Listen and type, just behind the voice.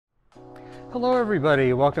Hello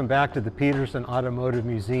everybody, welcome back to the Petersen Automotive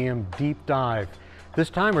Museum Deep Dive. This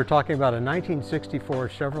time we're talking about a 1964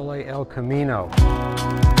 Chevrolet El Camino.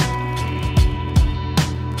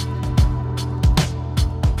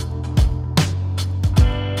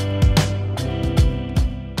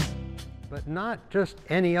 But not just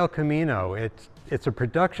any El Camino. It's a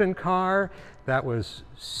production car that was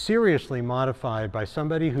seriously modified by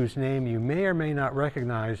somebody whose name you may or may not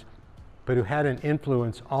recognize, but who had an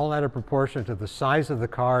influence all out of proportion to the size of the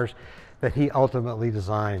cars that he ultimately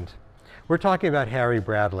designed. We're talking about Harry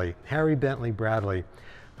Bentley Bradley,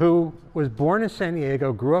 who was born in San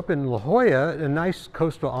Diego, grew up in La Jolla, a nice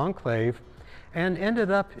coastal enclave, and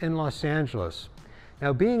ended up in Los Angeles.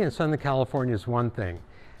 Now, being in Southern California is one thing,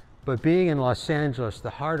 but being in Los Angeles,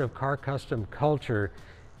 the heart of car custom culture,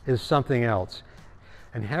 is something else.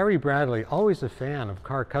 And Harry Bradley, always a fan of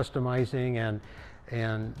car customizing and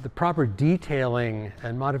the proper detailing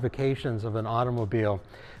and modifications of an automobile.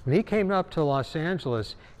 When he came up to Los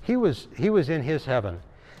Angeles, he was in his heaven.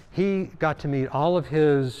 He got to meet all of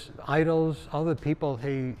his idols, all the people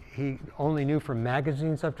he only knew from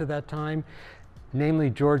magazines up to that time, namely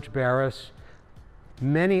George Barris,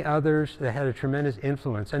 many others that had a tremendous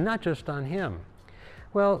influence, and not just on him.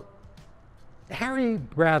 Well, Harry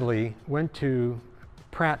Bradley went to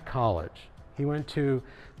Pratt College. He went to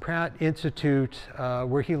Pratt Institute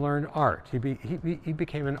where he learned art. He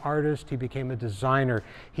became an artist, he became a designer.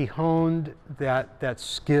 He honed that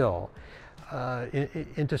skill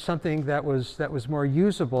into something that was more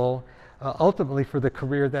usable ultimately for the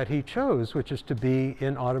career that he chose, which is to be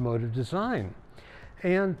in automotive design.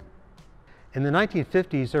 And in the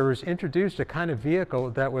 1950s, there was introduced a kind of vehicle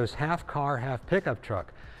that was half car, half pickup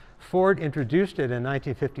truck. Ford introduced it in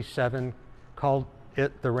 1957, called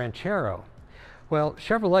it the Ranchero. Well,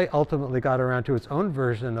 Chevrolet ultimately got around to its own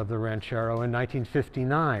version of the Ranchero in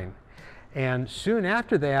 1959. And soon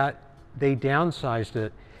after that, they downsized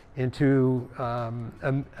it into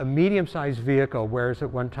a medium-sized vehicle, whereas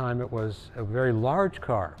at one time it was a very large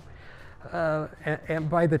car. And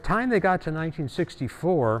by the time they got to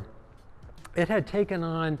 1964, it had taken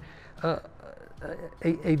on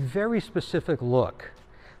a very specific look,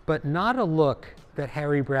 but not a look that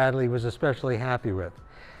Harry Bradley was especially happy with.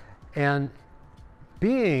 And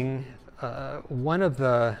being one of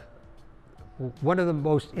the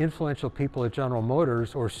most influential people at General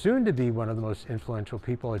Motors, or soon to be one of the most influential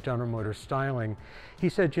people at General Motors styling, he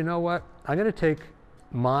said, you know what, I'm going to take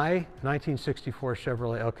my 1964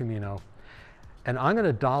 Chevrolet El Camino and I'm going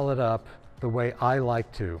to doll it up the way I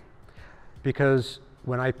like to. Because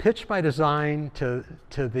when I pitched my design to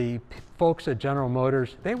the folks at General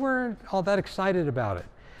Motors, they weren't all that excited about it.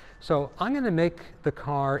 So I'm going to make the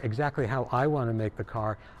car exactly how I want to make the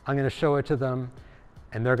car. I'm going to show it to them,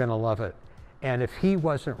 and they're going to love it. And if he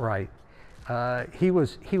wasn't right, he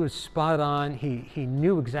was spot on. He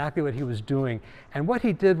knew exactly what he was doing. And what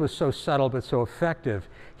he did was so subtle but so effective.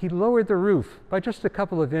 He lowered the roof by just a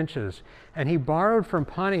couple of inches, and he borrowed from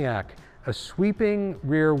Pontiac a sweeping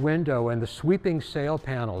rear window and the sweeping sail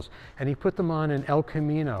panels, and he put them on an El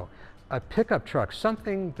Camino, a pickup truck,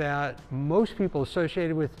 something that most people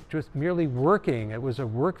associated with just merely working. It was a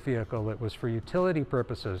work vehicle, it was for utility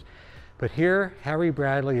purposes. But here, Harry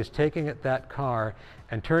Bradley is taking that car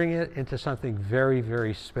and turning it into something very,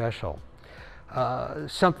 very special.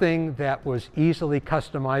 Something that was easily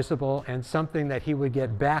customizable and something that he would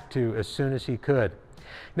get back to as soon as he could.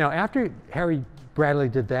 Now, after Harry Bradley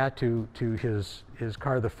did that to his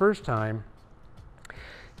car the first time,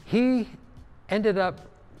 he ended up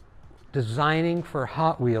designing for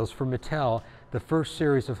Hot Wheels, for Mattel, the first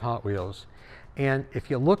series of Hot Wheels. And if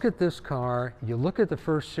you look at this car, you look at the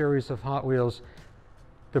first series of Hot Wheels,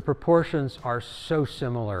 the proportions are so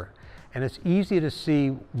similar. And it's easy to see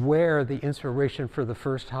where the inspiration for the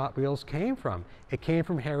first Hot Wheels came from. It came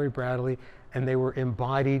from Harry Bradley, and they were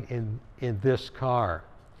embodied in this car.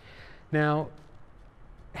 Now,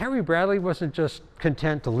 Harry Bradley wasn't just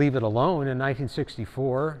content to leave it alone. In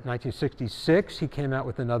 1964, 1966, he came out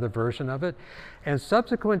with another version of it. And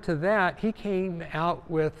subsequent to that, he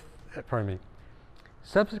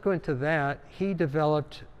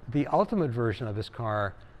developed the ultimate version of his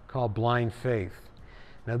car called Blind Faith.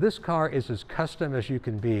 Now, this car is as custom as you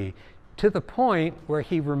can be, to the point where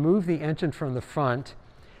he removed the engine from the front,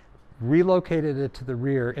 relocated it to the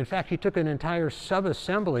rear. In fact, he took an entire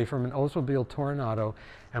sub-assembly from an Oldsmobile Toronado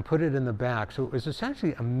and put it in the back. So it was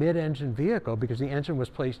essentially a mid-engine vehicle because the engine was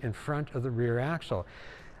placed in front of the rear axle.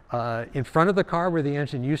 In front of the car where the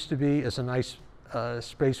engine used to be is a nice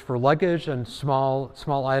space for luggage and small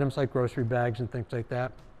items like grocery bags and things like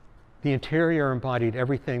that. The interior embodied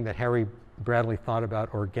everything that Harry Bradley thought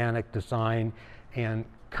about organic design and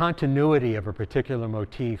continuity of a particular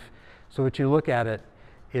motif. So when you look at it,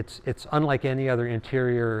 it's unlike any other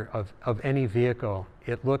interior of any vehicle.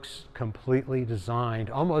 It looks completely designed,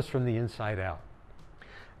 almost from the inside out.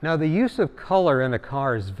 Now, the use of color in a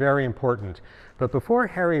car is very important. But before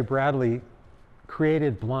Harry Bradley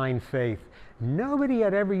created Blind Faith, nobody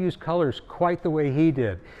had ever used colors quite the way he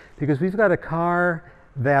did. Because we've got a car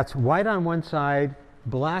that's white on one side,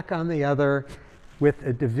 black on the other, with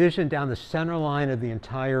a division down the center line of the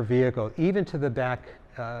entire vehicle, even to the back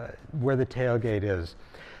where the tailgate is.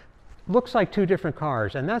 Looks like two different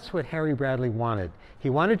cars, and that's what Harry Bradley wanted. He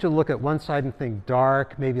wanted to look at one side and think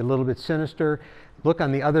dark, maybe a little bit sinister. Look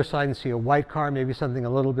on the other side and see a white car, maybe something a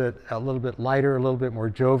little bit lighter, a little bit more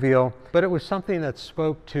jovial. But it was something that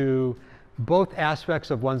spoke to both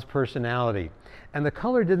aspects of one's personality. And the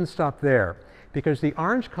color didn't stop there, because the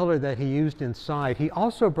orange color that he used inside, he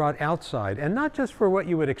also brought outside, and not just for what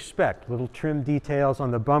you would expect, little trim details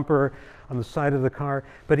on the bumper, on the side of the car,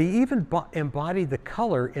 but he even embodied the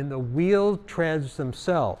color in the wheel treads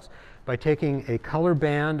themselves by taking a color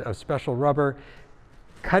band of special rubber,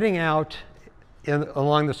 cutting out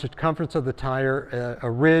along the circumference of the tire a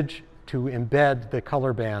ridge to embed the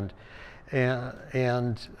color band,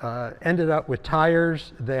 and ended up with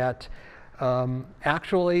tires that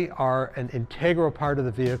actually are an integral part of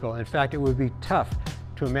the vehicle. In fact, it would be tough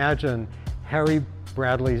to imagine Harry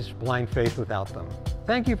Bradley's Blind Faith without them.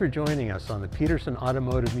 Thank you for joining us on the Petersen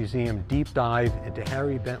Automotive Museum deep dive into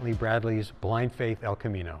Harry Bentley Bradley's Blind Faith El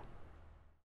Camino.